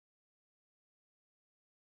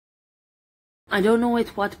I don't know at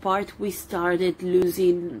what part we started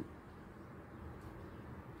losing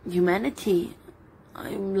humanity.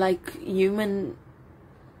 I'm like human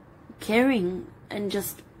caring, and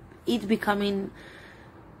just it becoming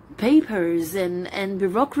papers and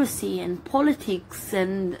bureaucracy and politics,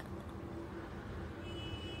 and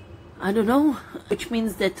I don't know, which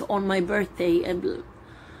means that on my birthday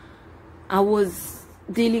I was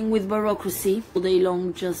dealing with bureaucracy all day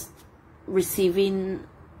long, just receiving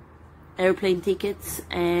airplane tickets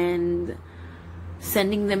and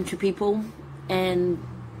sending them to people, and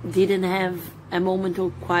didn't have a moment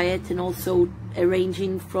of quiet, and also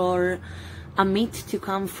arranging for Amit to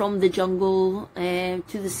come from the jungle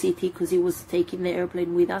to the city because he was taking the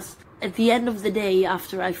airplane with us. At the end of the day,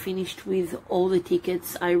 after I finished with all the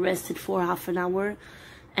tickets, I rested for half an hour,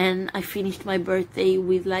 and I finished my birthday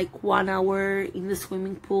with like 1 hour in the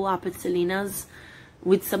swimming pool up at Selena's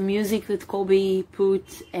with some music that Kobe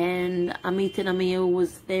put, and Amit and Amir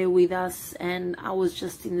was there with us, and I was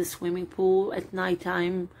just in the swimming pool at night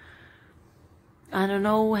time. I don't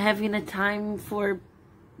know, having a time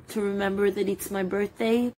to remember that it's my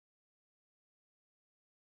birthday.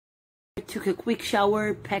 I took a quick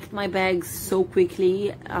shower, packed my bags so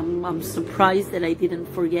quickly. I'm surprised that I didn't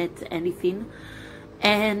forget anything,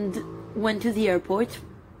 and went to the airport.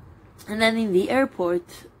 And then in the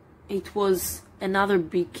airport, it was another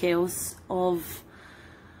big chaos of,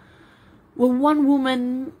 well, one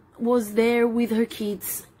woman was there with her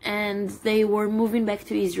kids, and they were moving back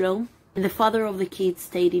to Israel. And the father of the kids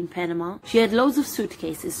stayed in Panama. She had loads of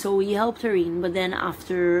suitcases, so he helped her in, but then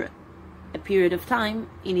after a period of time,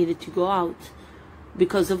 he needed to go out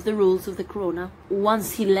because of the rules of the corona.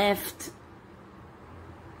 Once he left,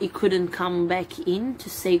 he couldn't come back in to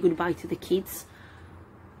say goodbye to the kids,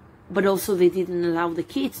 but also they didn't allow the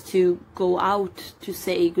kids to go out to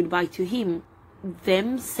say goodbye to him.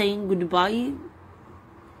 Them saying goodbye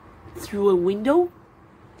through a window,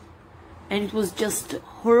 and it was just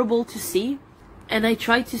horrible to see. And I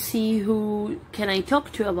tried to see who can I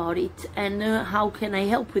talk to about it, and how can I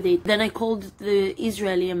help with it. Then I called the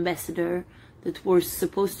Israeli ambassador that was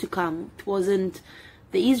supposed to come. It wasn't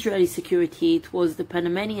the Israeli security, it was the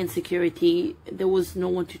Panamanian security. There was no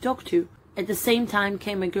one to talk to. At the same time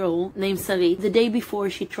came a girl named Sarit. The day before,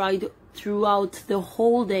 she tried throughout the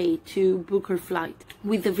whole day to book her flight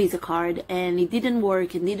with the visa card, and it didn't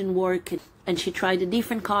work and didn't work, and she tried a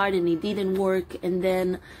different card and it didn't work. And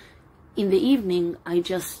then in the evening, I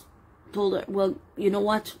just told her, well, you know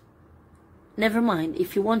what, never mind,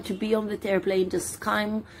 if you want to be on that airplane, just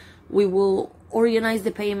come. We will organize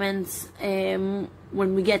the payments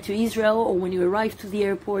when we get to Israel, or when you arrive to the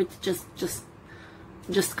airport.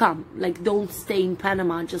 Just come. Like, don't stay in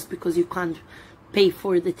Panama just because you can't pay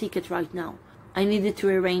for the ticket right now. I needed to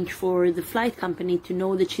arrange for the flight company to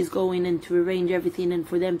know that she's going, and to arrange everything, and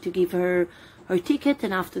for them to give her her ticket,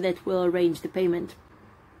 and after that we'll arrange the payment.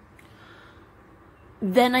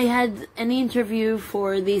 Then I had an interview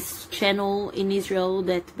for this channel in Israel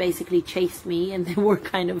that basically chased me, and they were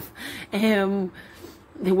kind of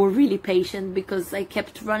they were really patient because I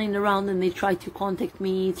kept running around, and they tried to contact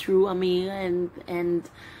me through Amir, and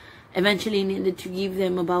eventually needed to give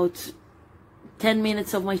them about 10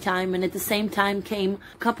 minutes of my time. And at the same time came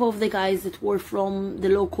a couple of the guys that were from the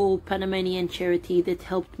local Panamanian charity that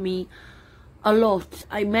helped me a lot.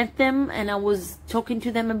 I met them and I was talking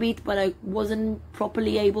to them a bit, but I wasn't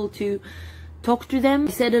properly able to talk to them.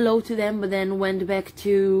 I said hello to them, but then went back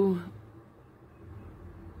to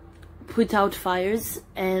put out fires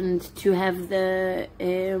and to have the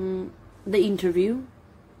interview,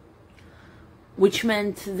 which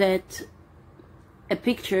meant that a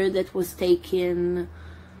picture that was taken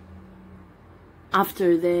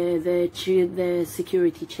after the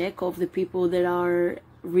security check of the people that are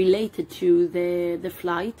related to the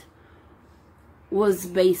flight was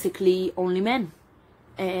basically only men.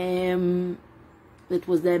 That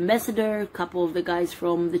was the ambassador, a couple of the guys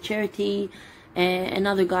from the charity,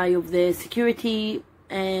 another guy of the security,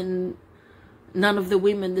 and none of the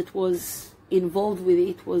women that was involved with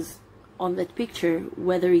it was on that picture.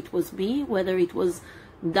 Whether it was me, whether it was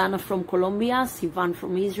Dana from Colombia, Sivan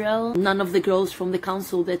from Israel, none of the girls from the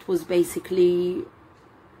council that was basically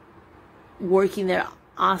working their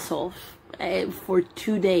ass off for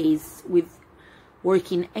 2 days, with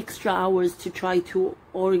working extra hours to try to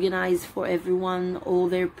organize for everyone all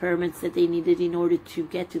their permits that they needed in order to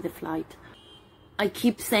get to the flight. I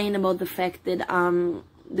keep saying about the fact that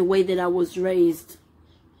the way that I was raised,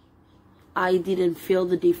 I didn't feel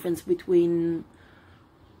the difference between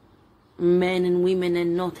men and women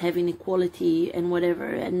and not having equality and whatever.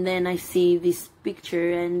 And then I see this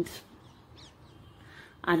picture and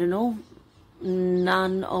I don't know,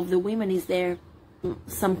 none of the women is there.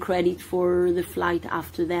 Some credit for the flight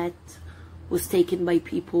after that was taken by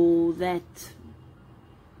people that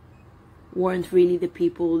weren't really the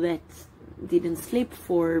people that didn't sleep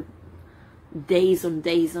for days on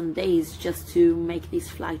days on days just to make this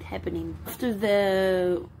flight happening. After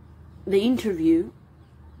the interview,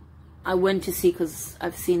 I went to see, because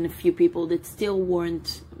I've seen a few people that still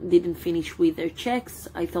didn't finish with their checks.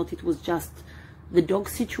 I thought it was just the dog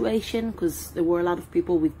situation, because there were a lot of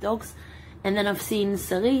people with dogs. And then I've seen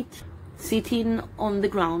Sarit sitting on the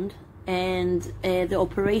ground, and the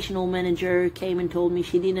operational manager came and told me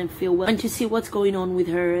she didn't feel well. I went to see what's going on with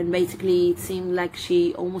her, and basically it seemed like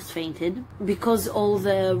she almost fainted. Because all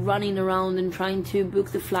the running around and trying to book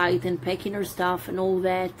the flight and packing her stuff and all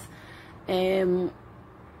that,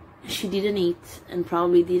 she didn't eat and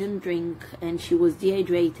probably didn't drink, and she was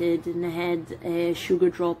dehydrated and had a sugar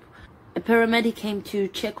drop. A paramedic came to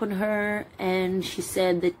check on her, and she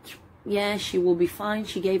said that yeah, she will be fine.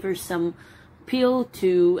 She gave her some pill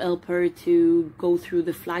to help her to go through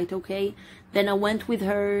the flight okay. Then I went with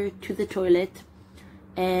her to the toilet,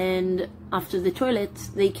 and after the toilet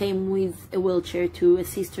they came with a wheelchair to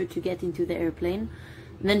assist her to get into the airplane.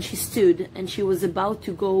 And then she stood, and she was about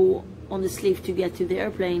to go on the sleeve to get to the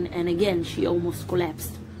airplane, and again she almost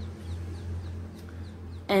collapsed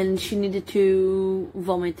and she needed to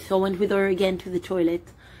vomit. So I went with her again to the toilet,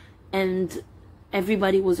 and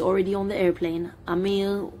everybody was already on the airplane.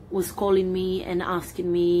 Amir was calling me and asking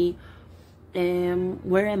me,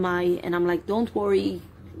 where am I? And I'm like, don't worry,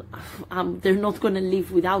 they're not going to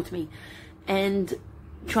leave without me. And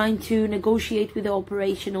trying to negotiate with the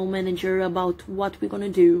operational manager about what we're going to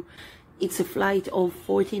do. It's a flight of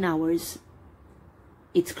 14 hours.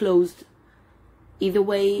 It's closed. Either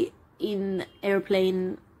way, in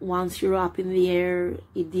airplane, once you're up in the air,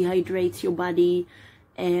 it dehydrates your body.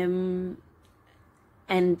 And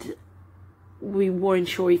we weren't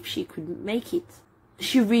sure if she could make it.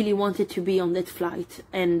 She really wanted to be on that flight,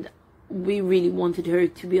 and we really wanted her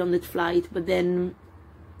to be on that flight, but then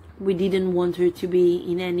we didn't want her to be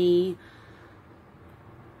in any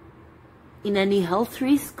health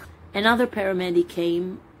risk. Another paramedic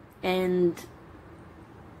came and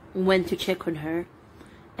went to check on her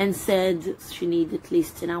and said she needed at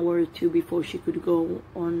least an hour or two before she could go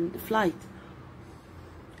on the flight.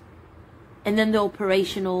 And then the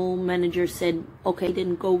operational manager said, okay,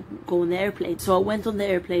 then go on the airplane. So I went on the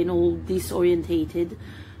airplane all disorientated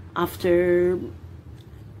after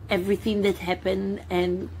everything that happened,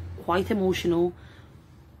 and quite emotional.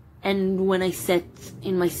 And when I sat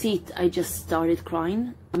in my seat, I just started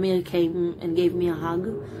crying. Amir came and gave me a hug,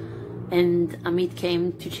 and Amit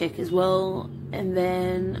came to check as well. And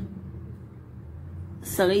then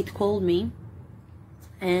Sarit called me,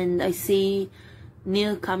 and I see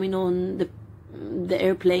Neil coming on the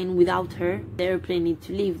airplane without her. The airplane needed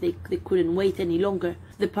to leave. They couldn't wait any longer.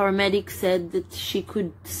 The paramedic said that she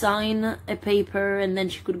could sign a paper and then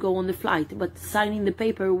she could go on the flight. But signing the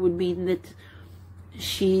paper would mean that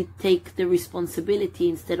she take the responsibility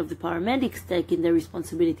instead of the paramedics taking the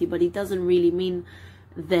responsibility. But it doesn't really mean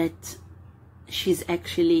that she's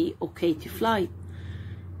actually okay to fly.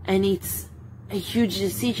 And it's a huge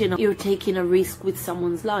decision. You're taking a risk with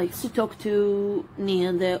someone's life. To talk to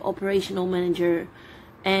Nia, the operational manager,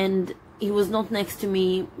 and he was not next to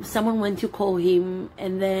me. Someone went to call him,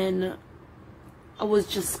 and then I was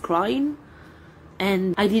just crying,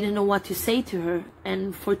 and I didn't know what to say to her.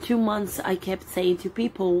 And for 2 months I kept saying to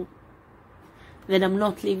people that I'm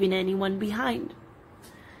not leaving anyone behind.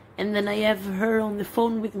 And then I have her on the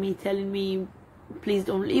phone with me telling me, please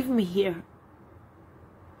don't leave me here.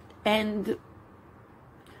 And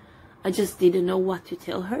I just didn't know what to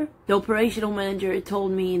tell her. The operational manager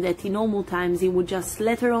told me that in normal times he would just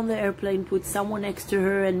let her on the airplane, put someone next to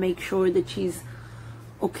her, and make sure that she's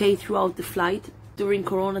okay throughout the flight. During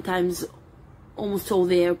Corona times, almost all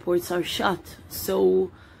the airports are shut, so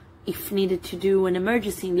if needed to do an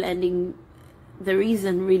emergency landing, there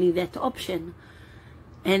isn't really that option.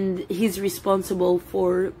 And he's responsible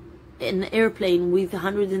for an airplane with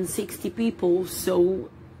 160 people, so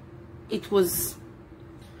he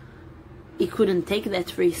couldn't take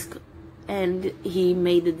that risk, and he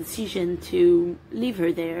made the decision to leave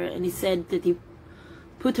her there. And he said that he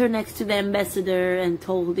put her next to the ambassador and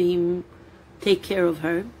told him take care of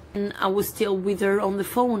her. And I was still with her on the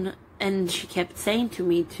phone, and she kept saying to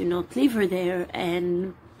me to not leave her there,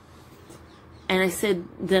 and I said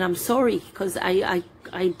that I'm sorry, because I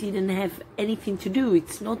didn't have anything to do.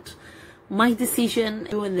 It's not my decision.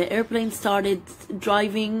 When the airplane started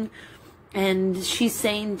driving, and she's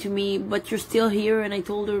saying to me, but you're still here, and I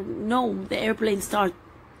told her, no, the airplane started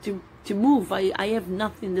to to move. I have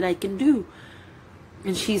nothing that I can do.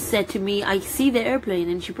 And she said to me, I see the airplane,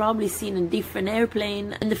 and she probably seen a different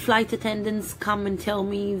airplane. And the flight attendants come and tell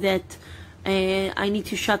me that I need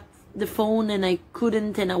to shut the phone, and I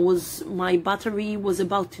couldn't, and my battery was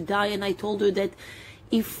about to die. And I told her that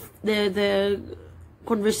if the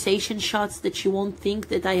conversation shuts, that she won't think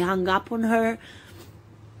that I hung up on her.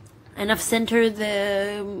 And I've sent her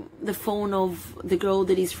the phone of the girl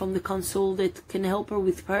that is from the consul that can help her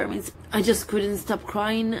with permits. I just couldn't stop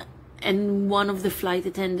crying. And one of the flight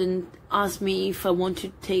attendants asked me if I want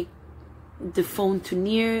to take the phone to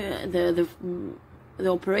Nir, the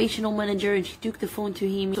operational manager, and she took the phone to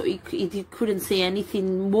him. So he couldn't say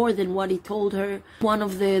anything more than what he told her. One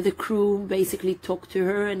of the crew basically talked to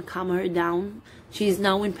her and calmed her down. She's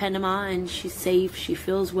now in Panama and she's safe, she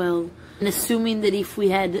feels well. And assuming that if we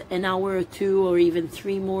had an hour or two or even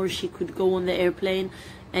 3 more, she could go on the airplane,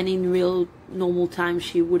 and in real normal time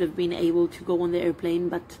she would have been able to go on the airplane,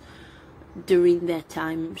 but during that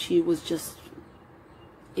time she was just,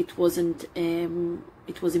 it was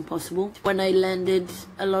impossible. When I landed,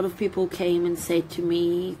 a lot of people came and said to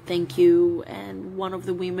me thank you, and one of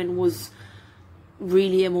the women was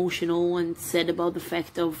really emotional and said about the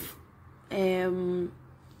fact of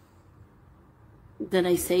that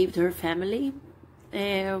I saved her family.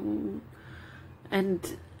 And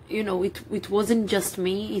you know, it wasn't just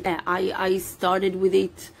me. I started with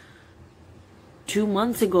it 2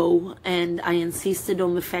 months ago, and I insisted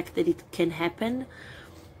on the fact that it can happen.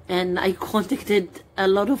 And I contacted a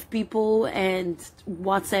lot of people and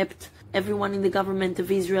WhatsApped everyone in the government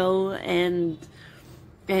of Israel and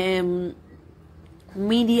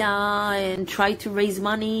media, and tried to raise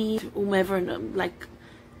money, whomever, like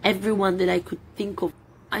everyone that I could think of.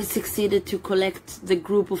 I succeeded to collect the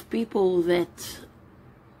group of people that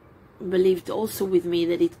believed also with me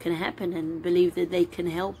that it can happen and believed that they can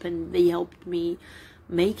help, and they helped me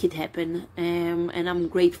make it happen. And I'm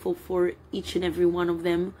grateful for each and every one of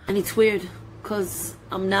them. And it's weird because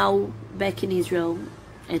I'm now back in Israel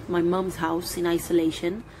at my mom's house in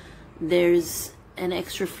isolation. There's an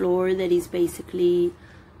extra floor that is basically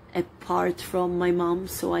apart from my mom,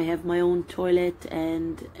 so I have my own toilet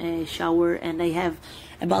and a shower, and I have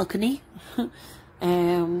a balcony.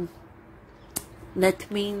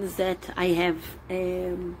 That means that I have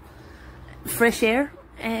fresh air,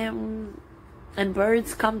 and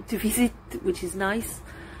birds come to visit, which is nice.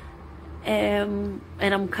 And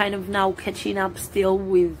I'm kind of now catching up still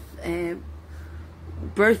with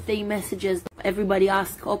birthday messages. Everybody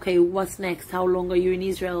asks, okay, what's next? How long are you in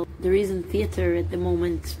Israel? There isn't theater at the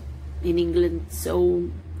moment in England, so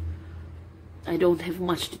I don't have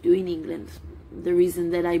much to do in England. The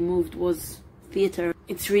reason that I moved was theater.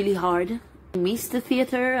 It's really hard. I miss the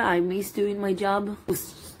theater, I miss doing my job. I was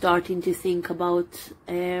starting to think about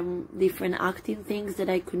different acting things that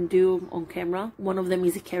I could do on camera. One of them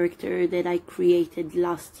is a character that I created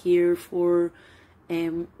last year for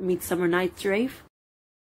Midsummer Night's Rave,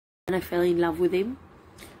 and I fell in love with him.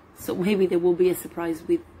 So maybe there will be a surprise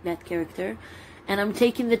with that character. And I'm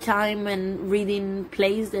taking the time and reading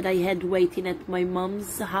plays that I had waiting at my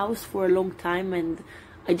mom's house for a long time, and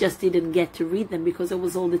I just didn't get to read them because I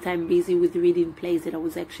was all the time busy with reading plays that I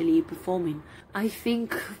was actually performing. I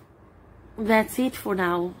think that's it for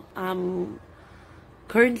now. I'm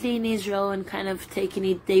currently in Israel and kind of taking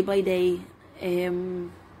it day by day.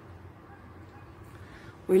 We're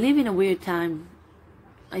living a weird time.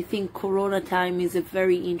 I think Corona time is a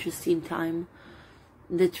very interesting time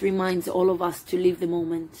that reminds all of us to live the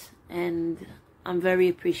moment, and I'm very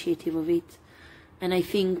appreciative of it. And I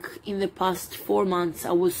think in the past 4 months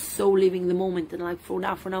I was so living the moment, and like for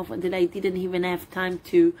now that I didn't even have time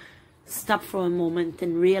to stop for a moment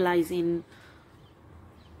and realizing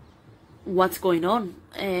what's going on.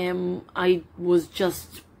 I was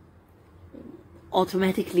just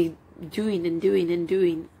automatically doing and doing and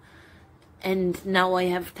doing, and now I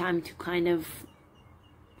have time to kind of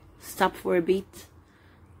stop for a bit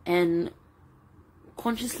and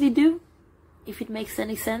consciously do, if it makes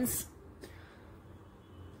any sense.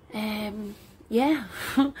 Yeah,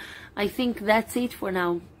 I think that's it for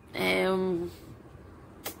now.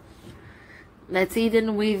 That's it,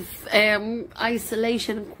 and with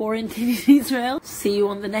isolation, quarantine in Israel. See you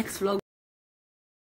on the next vlog.